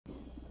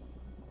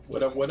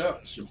What up, what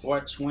up? It's your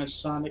boy Twin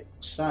Sonic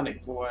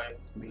Boy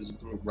Music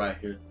Group right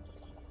here.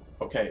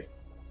 Okay,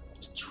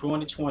 it's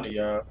 2020,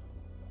 y'all.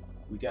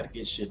 We gotta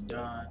get shit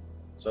done.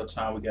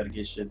 Sometimes we gotta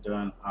get shit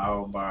done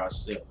all by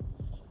ourselves.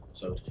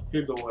 So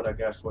here go what I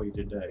got for you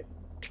today.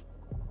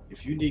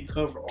 If you need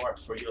cover art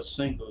for your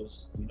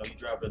singles, you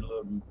dropping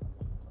little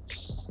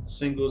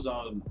singles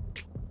on,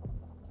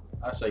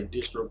 I say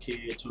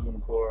DistroKid,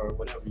 TuneCore,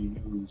 whatever you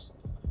use.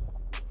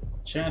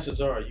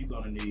 Chances are you're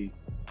gonna need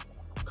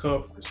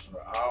covers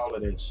for all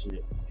of that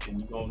shit, and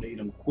you're gonna need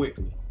them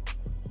quickly.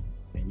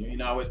 And you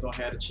ain't always gonna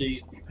have the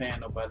cheese to be paying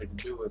nobody to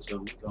do it, so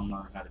we're gonna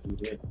learn how to do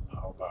that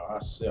all by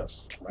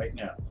ourselves right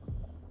now.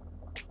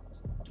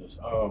 This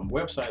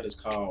website is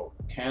called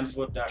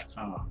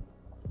Canva.com.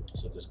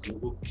 So just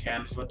Google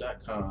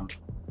Canva.com,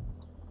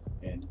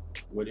 and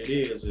what it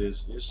is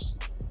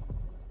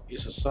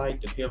it's a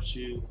site that helps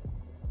you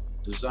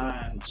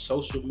design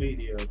social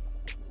media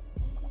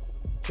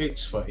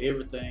pics for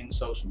everything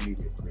social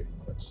media, pretty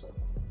much. So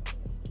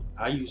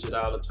I use it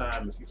all the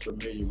time. If you're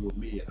familiar with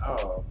me at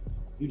all,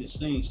 you just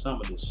seen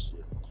some of this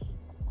shit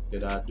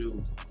that I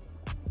do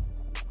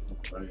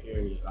right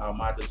here. All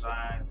my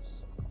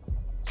designs.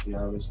 See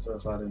all this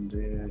stuff I done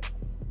did.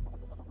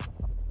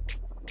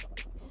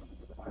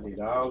 I did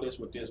all this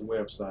with this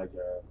website,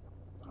 y'all.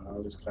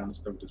 All this kind of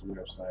stuff with this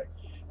website.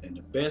 And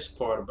the best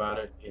part about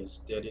it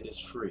is that it is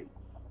free.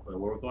 But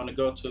what we're going to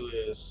go to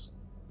is,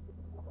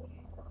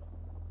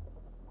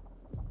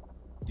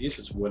 this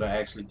is what I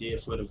actually did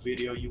for the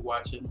video you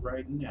watching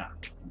right now.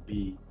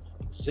 Be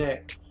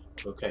exact.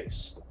 Okay,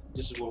 this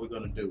is what we're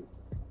gonna do.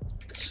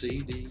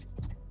 CD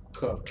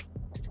cover.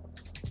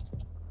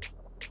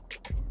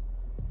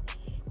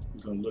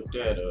 We're gonna look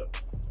that up.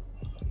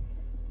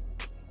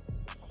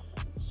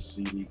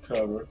 CD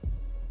cover.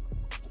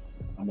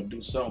 I'm gonna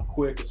do something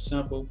quick and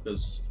simple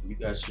because we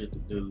got shit to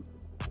do.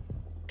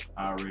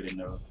 I already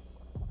know.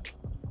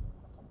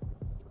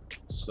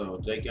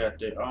 So they got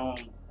their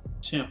own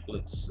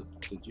templates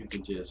that you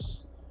can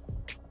just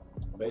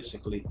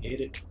basically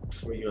edit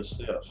for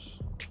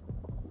yourself.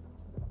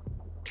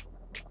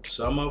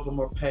 Some of them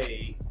are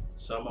paid,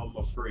 some of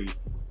them are free.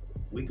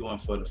 We going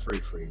for the free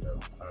though.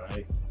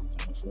 Alright,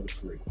 going for the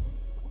free.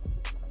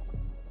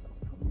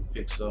 I'm gonna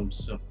pick something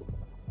simple.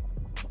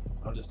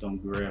 I'm just gonna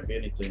grab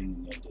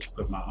anything and just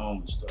put my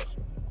own stuff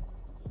in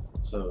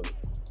there. So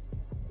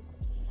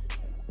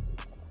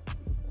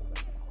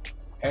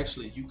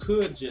actually you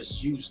could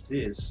just use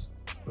this,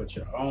 put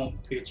your own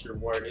picture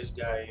where this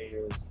guy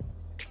is,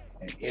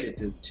 and edit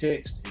the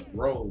text and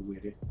roll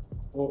with it.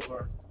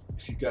 Or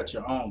if you got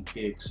your own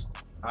pics,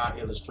 I'll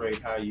illustrate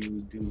how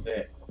you do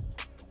that.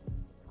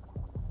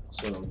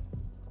 So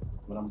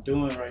what I'm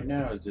doing right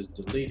now is just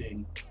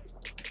deleting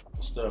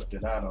stuff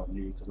that I don't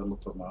need, because I'm gonna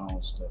put my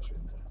own stuff in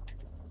there.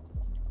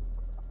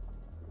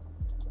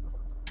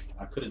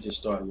 I could have just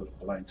started with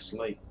a blank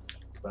slate,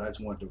 but I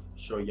just wanted to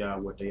show y'all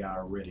what they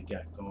already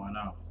got going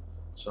on.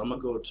 So I'm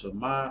gonna go to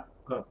my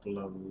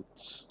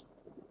uploads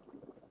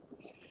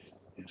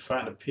and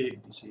find a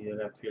pic. You see I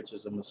got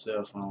pictures of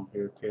myself on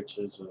here,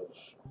 pictures of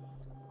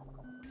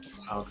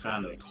all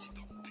kind of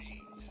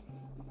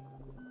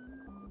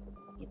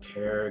the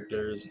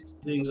characters,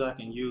 things I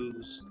can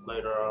use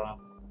later on.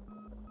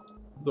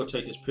 I'm gonna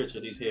take this picture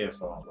of these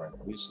headphones right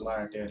now. We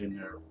slide that in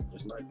there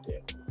just like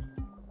that.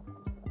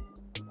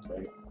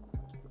 Okay.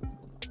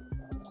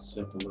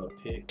 Simple little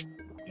pic.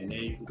 And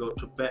then you can go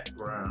to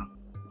background.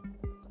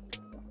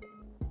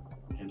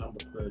 And I'm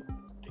gonna put,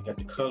 they got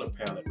the color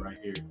palette right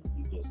here.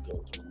 You just go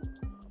through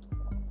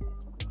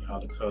all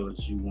the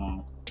colors you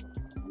want.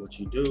 What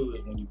you do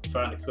is when you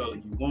find the color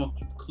you want,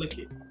 you click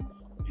it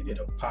and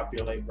it'll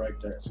populate right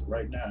there. So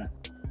right now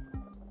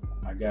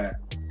I got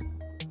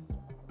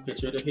a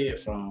picture of the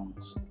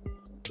headphones.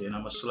 Then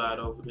I'm gonna slide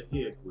over to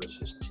here,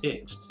 which is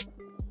text.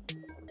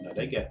 Now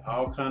they got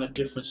all kind of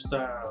different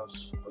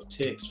styles of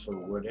text for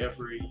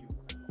whatever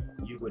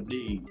you would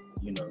need,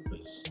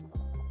 because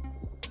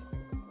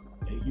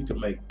you can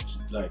make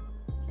like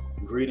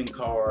greeting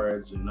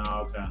cards and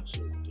all kinds of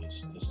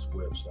shit. This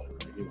website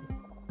right here.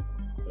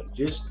 But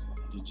this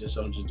is just,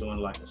 I'm just doing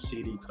like a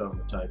CD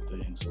cover type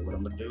thing. So what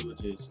I'm gonna do is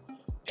just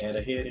add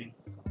a heading,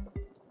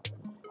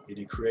 and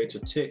it creates a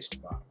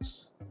text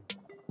box.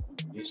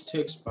 This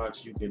text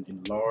box, you can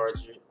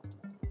enlarge it,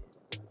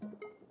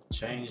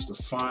 change the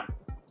font.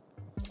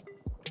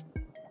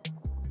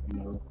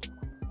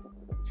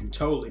 If you're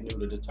totally new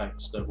to the type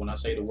of stuff, when I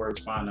say the word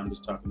font, I'm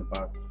just talking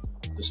about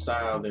the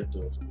style that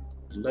the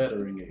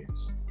lettering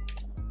is.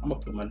 I'm gonna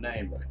put my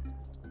name right here.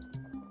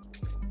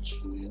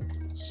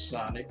 Twin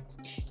Sonic.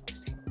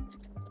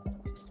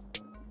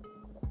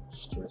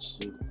 Stretch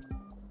it.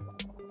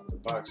 The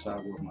box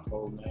out where my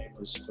whole name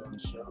is gonna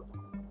show.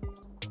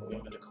 Put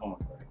him in the corner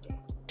right there.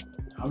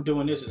 I'm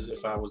doing this as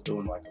if I was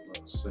doing like a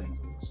little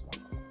single or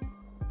something.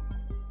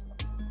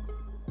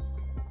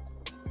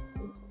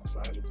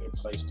 Find a good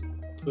place to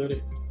put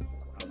it.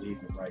 I'll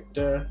leave it right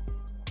there.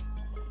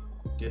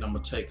 Then I'm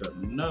gonna take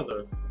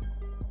another.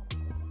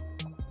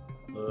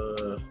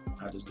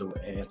 I just go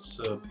add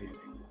subheading.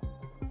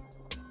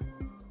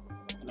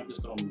 And I'm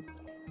just gonna.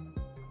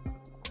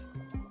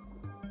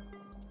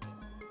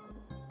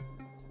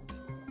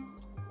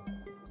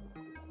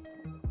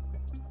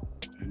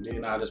 And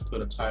then I just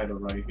put a title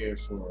right here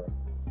for.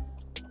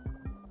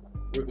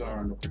 We're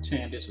going to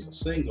pretend this is a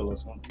single or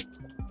something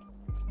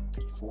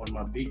for one of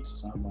my beats or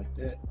something like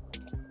that.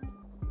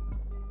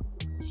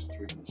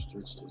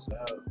 Stretch this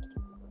out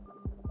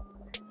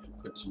and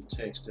put some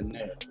text in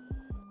there.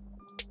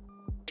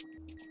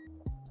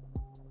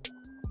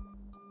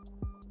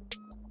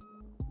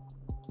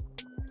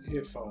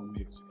 Headphone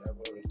music. How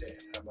about that?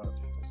 How about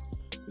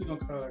that? We're gonna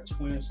call it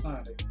Twin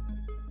Sonic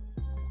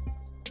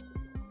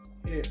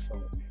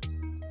headphone music.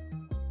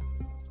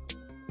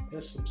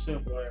 That's some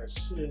simple ass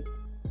shit,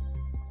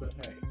 but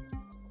hey,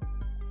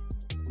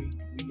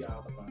 we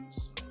all about the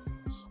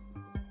songs.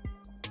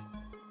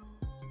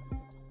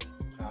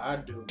 How I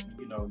do,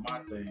 you know, my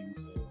things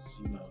is,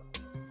 you know,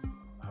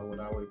 I would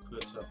always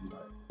put something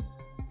like,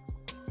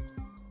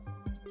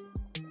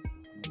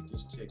 make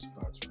this text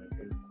box right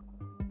here.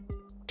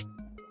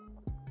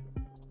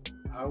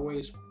 I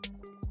always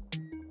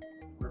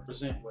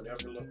represent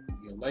whatever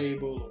your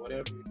label or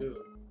whatever you do.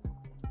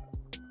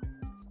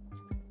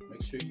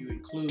 Make sure you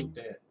include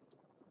that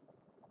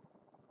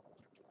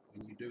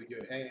when you do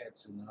your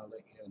ads and all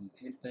that, and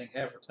anything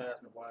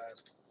advertisement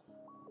wise.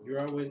 You're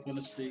always going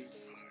to see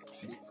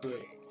me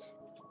put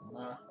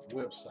my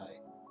website.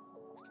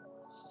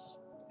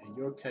 In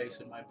your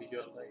case, it might be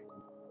your label.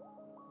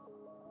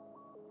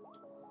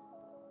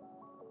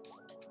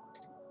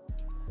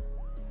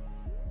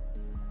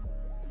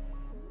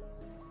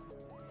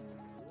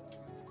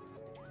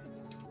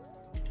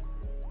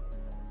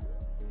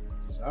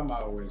 I'm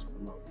always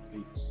promoting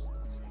beats.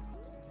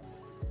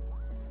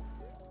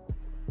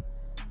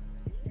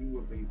 You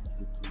will be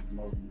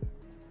promoting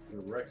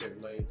your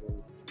record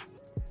label,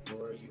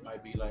 or you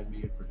might be like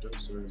me, a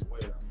producer as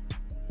well.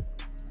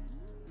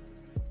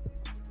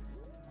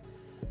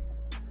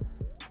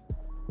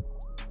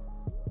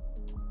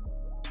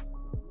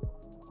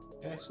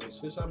 Actually,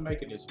 since I'm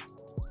making this,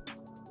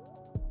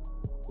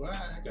 well,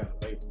 I got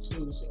a label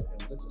too, so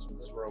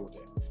let's roll with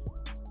that.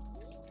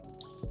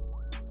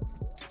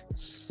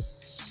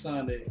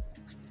 Sunday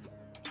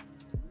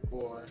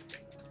Boy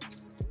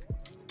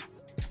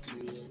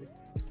Music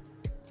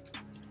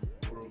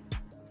Group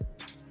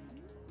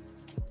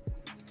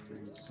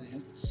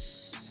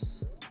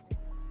presents.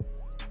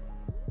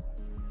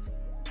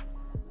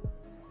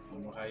 I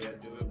don't know how y'all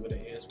do it with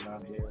an S,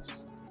 without an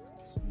S.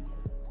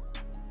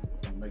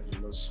 I'm gonna make it a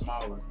little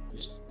smaller.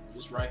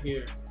 This right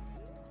here.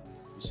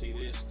 You see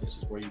this? This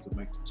is where you can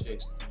make the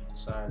text the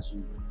size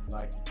you would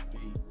like it to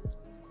be.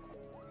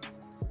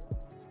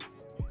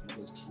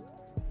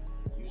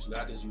 Usually I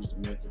just use the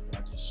method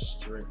where I just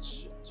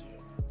stretch it to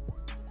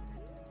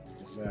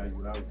the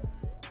value I want.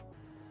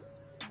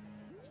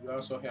 You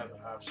also have the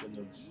option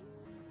of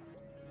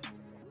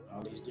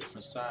all these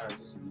different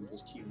sizes, and you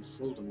just keep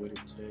fooling with it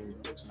until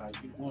it looks how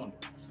you want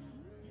it.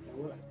 You know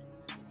what?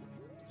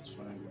 It's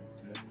fine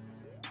like that.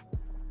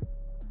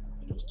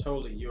 You know, it's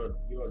totally your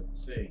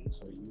thing,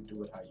 so you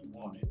do it how you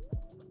want it.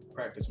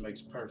 Practice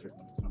makes perfect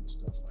when it comes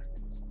to stuff like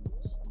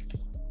this.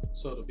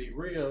 So to be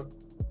real,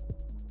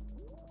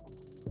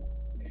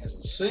 as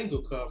a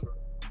single cover,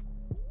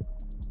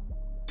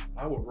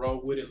 I would roll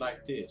with it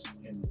like this.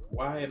 And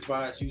why I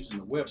advise using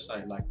a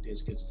website like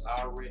this? Because it's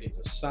already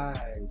the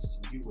size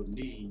you would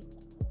need,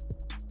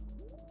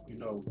 you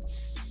know,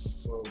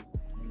 for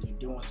when you're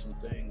doing some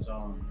things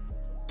on,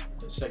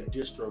 let's say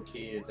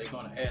DistroKid, they're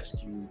gonna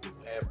ask you to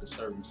have the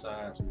certain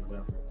size or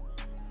whatever.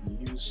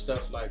 You use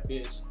stuff like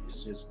this,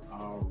 it's just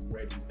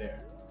already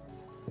there.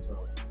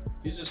 So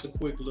it's just a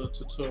quick little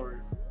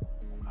tutorial.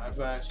 I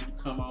advise you to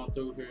come on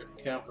through here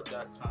to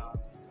Canva.com,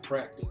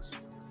 practice,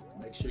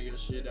 make sure your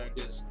shit ain't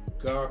just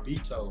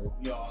garbito,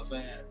 you know what I'm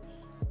saying?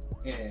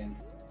 And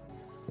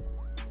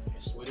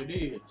it's what it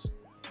is.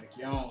 Make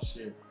your own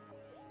shit.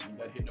 You ain't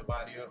gotta hit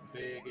nobody up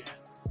begging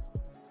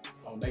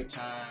on their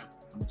time.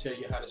 I'm gonna tell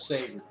you how to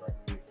save it right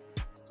quick.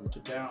 Go to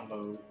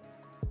download.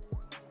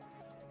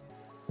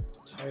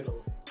 The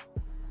title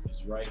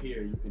is right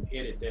here. You can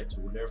edit that to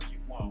whatever you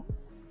want.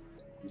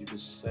 You can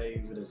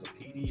save it as a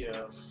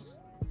PDF.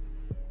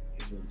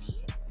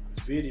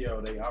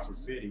 Video, they offer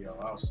video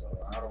also.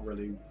 I don't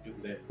really do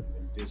that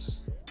in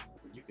this,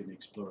 but you can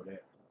explore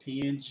that.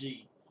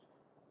 PNG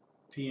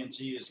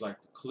is like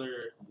the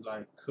clear,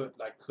 like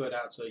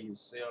cutouts of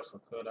yourself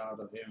or cutout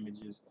of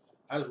images.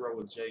 I just roll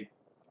with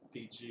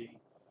JPG,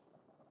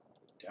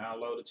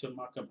 download it to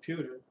my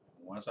computer.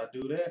 Once I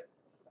do that,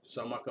 it's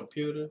on my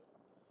computer,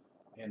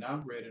 and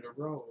I'm ready to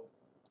roll.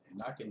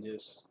 And I can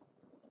just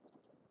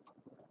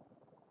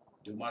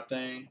do my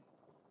thing,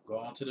 go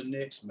on to the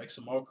next, make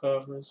some more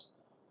covers,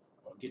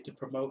 or get to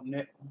promoting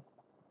that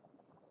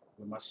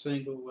with my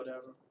single,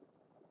 whatever.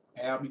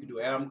 Album, you can do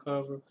album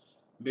cover,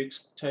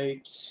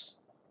 mixtapes.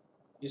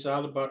 It's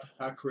all about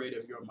how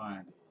creative your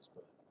mind is.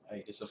 But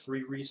hey, it's a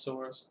free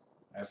resource.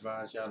 I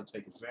advise y'all to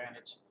take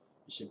advantage.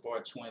 It's your boy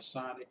Twin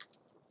Sonic,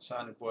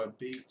 Sonic Boy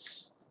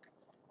Beats.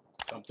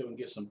 Come through and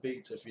get some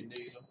beats if you need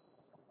them.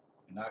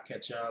 And I'll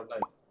catch y'all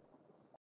later.